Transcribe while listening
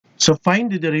So find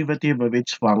the derivative of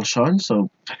each function. So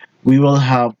we will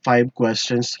have 5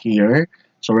 questions here.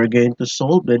 So we're going to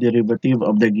solve the derivative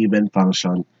of the given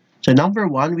function. So number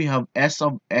 1, we have s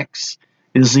of x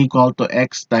is equal to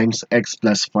x times x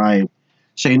plus 5.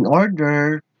 So in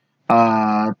order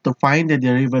to find the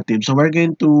derivative, so we're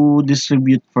going to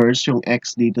distribute first yung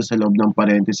x dito sa loob ng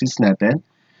parenthesis natin.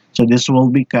 So this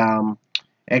will become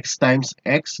x times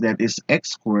x, that is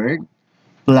x squared,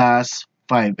 plus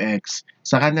 5x.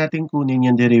 Saka natin kunin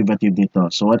yung derivative nito.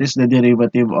 So what is the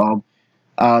derivative of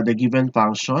the given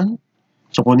function?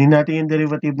 So kunin natin yung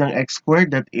derivative ng x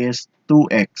squared, that is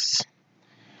 2x.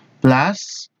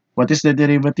 Plus, what is the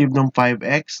derivative ng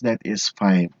 5x? That is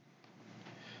 5.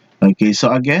 Okay, so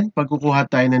again, pag kukuha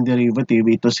tayo ng derivative,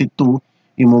 ito si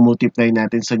 2, imumultiply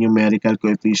natin sa numerical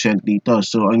coefficient dito.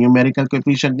 So ang numerical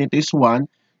coefficient nito is 1.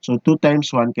 So 2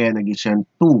 times 1, kaya naging siyang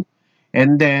 2.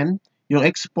 And then, yung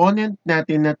exponent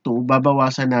natin na 2,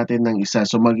 babawasan natin ng isa.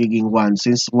 So magiging 1.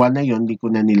 Since 1 na yun, di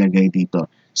ko na nilagay dito.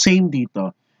 Same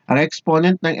dito. Ang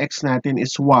exponent ng x natin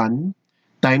is 1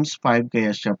 times 5,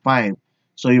 kaya siya 5.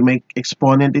 So yung may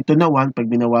exponent ito na 1, pag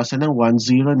binawasan ng 1,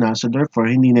 0 na. So therefore,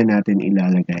 hindi na natin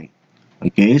ilalagay.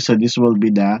 Okay, so this will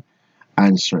be the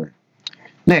answer.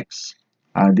 Next,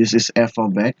 this is f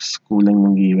of x, kulang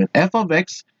ng given. F of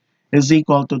x is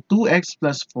equal to 2x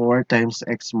plus 4 times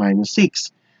x minus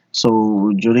 6.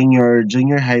 So, during your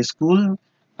junior high school,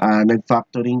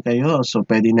 nag-factoring kayo. So,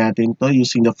 pwede natin to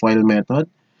using the FOIL method.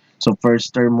 So,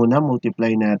 first term muna,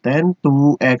 multiply natin.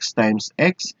 2x times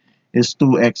x is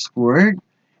 2x squared.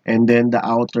 And then the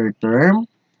outer term,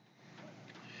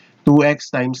 2x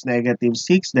times negative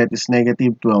 6, that is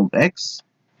negative 12x.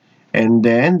 And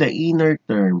then the inner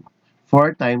term,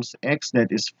 4 times x,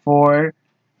 that is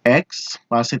 4x,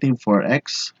 positive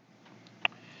 4x.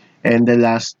 And the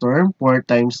last term, 4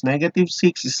 times negative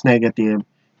 6 is negative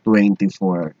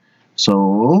 24.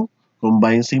 So,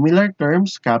 combine similar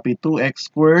terms, copy 2x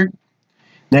squared.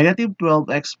 Negative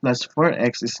 12x plus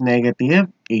 4x is negative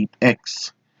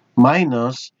 8x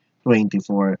minus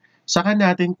 24. Saka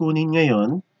natin kunin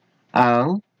ngayon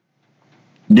ang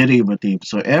derivative.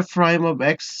 So, f prime of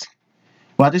x,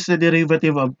 what is the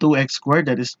derivative of 2x squared?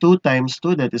 That is 2 times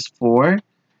 2, that is 4.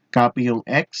 Copy yung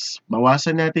x.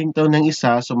 Bawasan natin ito ng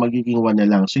isa, so magiging 1 na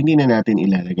lang. So, hindi na natin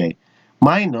ilalagay.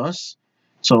 Minus,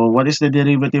 so what is the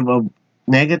derivative of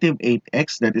negative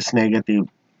 8x? That is negative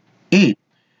 8.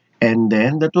 And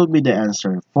then, that will be the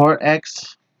answer.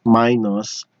 4x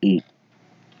minus 8.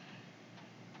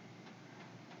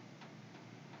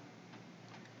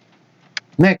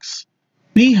 Next,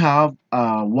 we have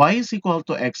y is equal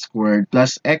to x squared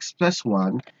plus x plus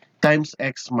 1 times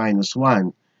x minus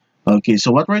 1. Okay, so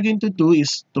what we're going to do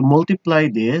is to multiply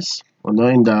this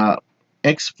in the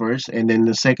x first, and then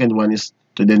the second one is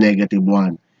to the negative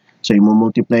 1. So,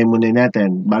 i-multiply muna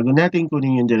natin bago natin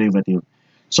kunin yung derivative.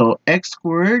 So, x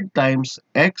squared times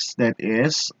x, that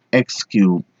is x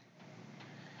cubed.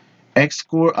 X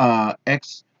squared,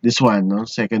 this one, no?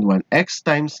 Second one. X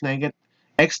times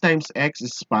x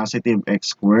is positive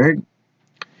x squared.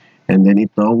 And then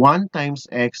ito, 1 times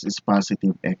x is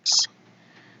positive x.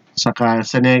 Saka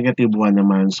sa negative 1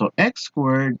 naman. So, x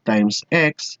squared times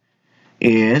x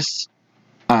is,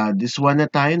 this one na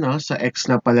tayo, no? Sa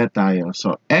x na pala tayo.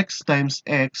 So, x times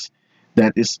x,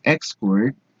 that is x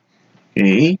squared.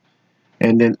 Okay?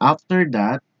 And then after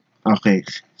that, okay.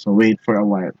 So, wait for a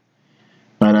while.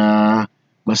 Para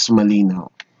mas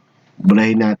malinaw.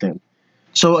 Burahin natin.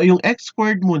 So, yung x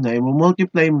squared muna,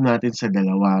 i-multiply mo natin sa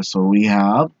dalawa. So, we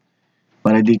have,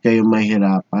 para di kayo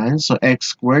mahirapan, so x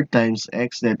squared times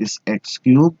x, that is x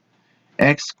cubed.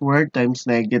 X squared times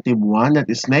negative 1, that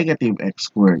is negative x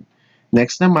squared.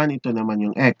 Next naman, ito naman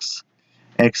yung x.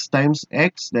 X times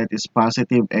x, that is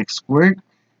positive x squared.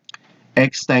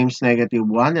 X times negative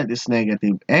 1, that is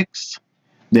negative x.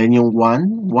 Then yung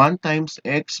 1 times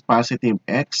x, positive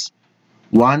x.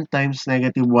 1 times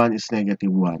negative 1 is negative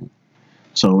 1.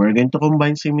 So, we're going to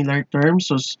combine similar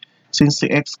terms. So, since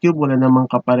the x cube, wala namang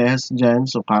kaparehas dyan.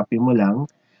 So, copy mo lang.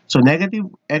 So, negative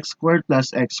x squared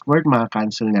plus x squared,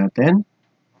 maka-cancel natin.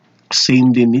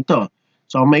 Same din dito.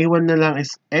 So, ang maiwan na lang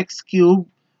is x cube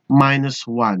minus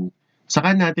 1.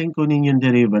 Saka natin kunin yung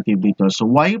derivative dito. So,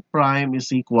 y prime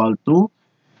is equal to,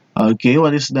 okay,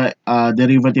 what is the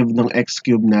derivative ng x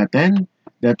cube natin?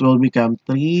 That will become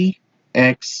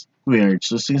 3x squared.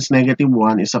 So, since negative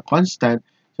 1 is a constant,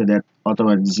 so that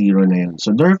automatic 0 na yun.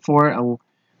 So, therefore, ang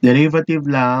derivative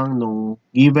lang nung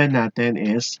given natin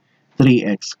is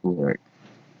 3x squared.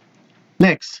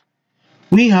 Next,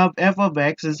 we have f of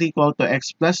x is equal to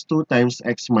x plus 2 times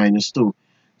x minus 2.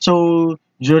 So,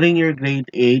 during your grade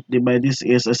 8, diba, this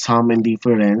is a sum and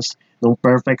difference. ng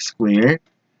perfect square.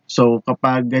 So,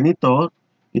 kapag ganito,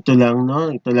 ito lang,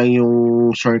 no? Ito lang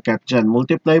yung shortcut dyan.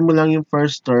 Multiply mo lang yung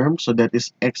first term, so that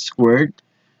is x squared.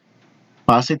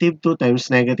 Positive 2 times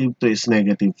negative 2 is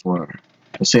negative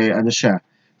 4. Kasi ano siya,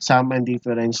 sum and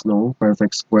difference ng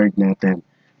perfect squared natin.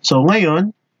 So,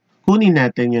 ngayon, kunin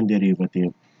natin yung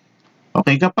derivative.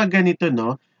 Okay, kapag ganito,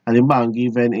 no? Halimbawa, ang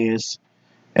given is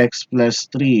x plus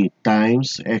 3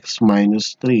 times x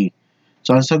minus 3.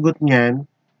 So, ang sagot niyan,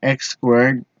 x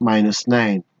squared minus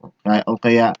 9. Okay, o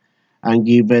kaya, ang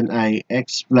given ay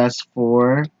x plus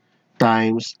 4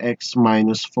 times x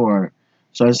minus 4.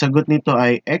 So, ang sagot nito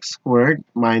ay x squared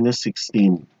minus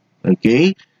 16.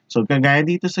 Okay? So, kagaya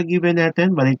dito sa given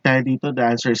natin, balik tayo dito. The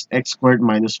answer is x squared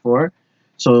minus 4.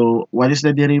 So, what is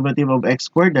the derivative of x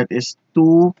squared? That is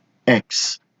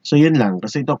 2x. So, yun lang.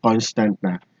 Kasi ito constant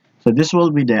na. So, this will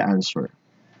be the answer.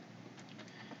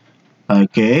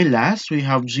 Okay, last, we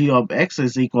have g of x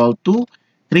is equal to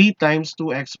 3 times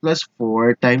 2x plus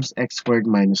 4 times x squared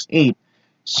minus 8.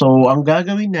 So, ang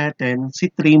gagawin natin,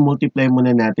 si 3 multiply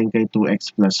muna natin kay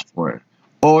 2x plus 4.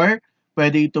 Or,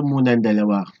 pwede ito muna ang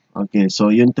dalawa. Okay, so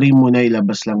yung 3 muna,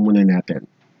 ilabas lang muna natin.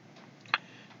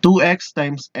 2x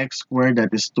times x squared,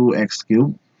 that is 2x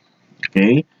cubed.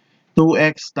 Okay,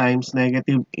 2x times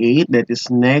negative 8, that is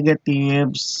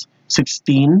negative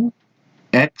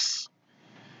 16x.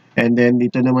 And then,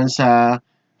 dito naman sa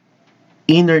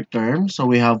inner term, so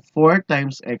we have 4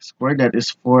 times x squared, that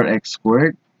is 4x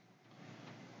squared.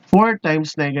 4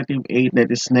 times negative 8,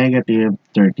 that is negative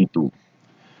 32.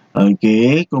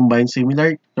 Okay, combine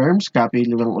similar terms, copy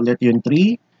lang ulit yung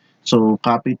 3. So,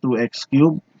 copy 2x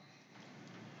cubed,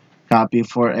 copy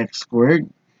 4x squared.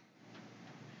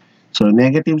 So,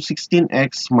 negative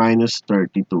 16x minus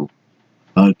 32.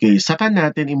 Okay, saka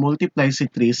natin i-multiply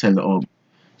si 3 sa loob.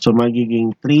 So,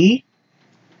 magiging 3,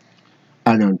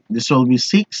 this will be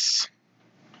 6.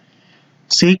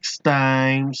 6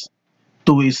 times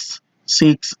 2 is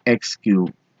 6x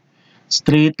cubed.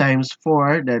 3 times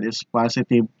 4, that is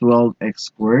positive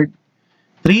 12x squared.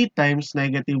 3 times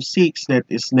negative 6, that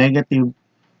is negative,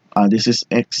 this is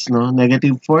x, no?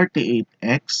 Negative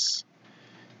 48x.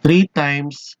 3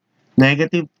 times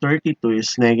negative 32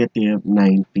 is negative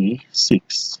 96.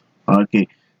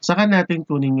 Okay. Saka natin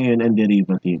kunin ngayon ang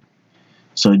derivative.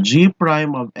 So, g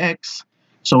prime of x.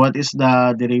 So, what is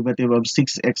the derivative of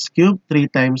 6x cubed?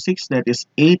 3 times 6, that is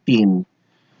 18.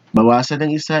 Bawasan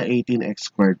ng isa,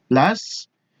 18x squared. Plus,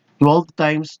 12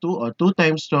 times 2, or 2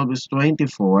 times 12 is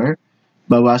 24.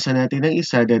 Bawasan natin ng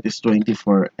isa, that is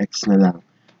 24x na lang.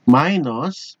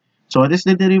 Minus, so what is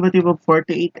the derivative of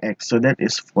 48x? So, that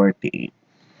is 48.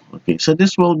 Okay, so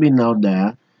this will be now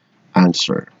the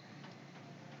answer.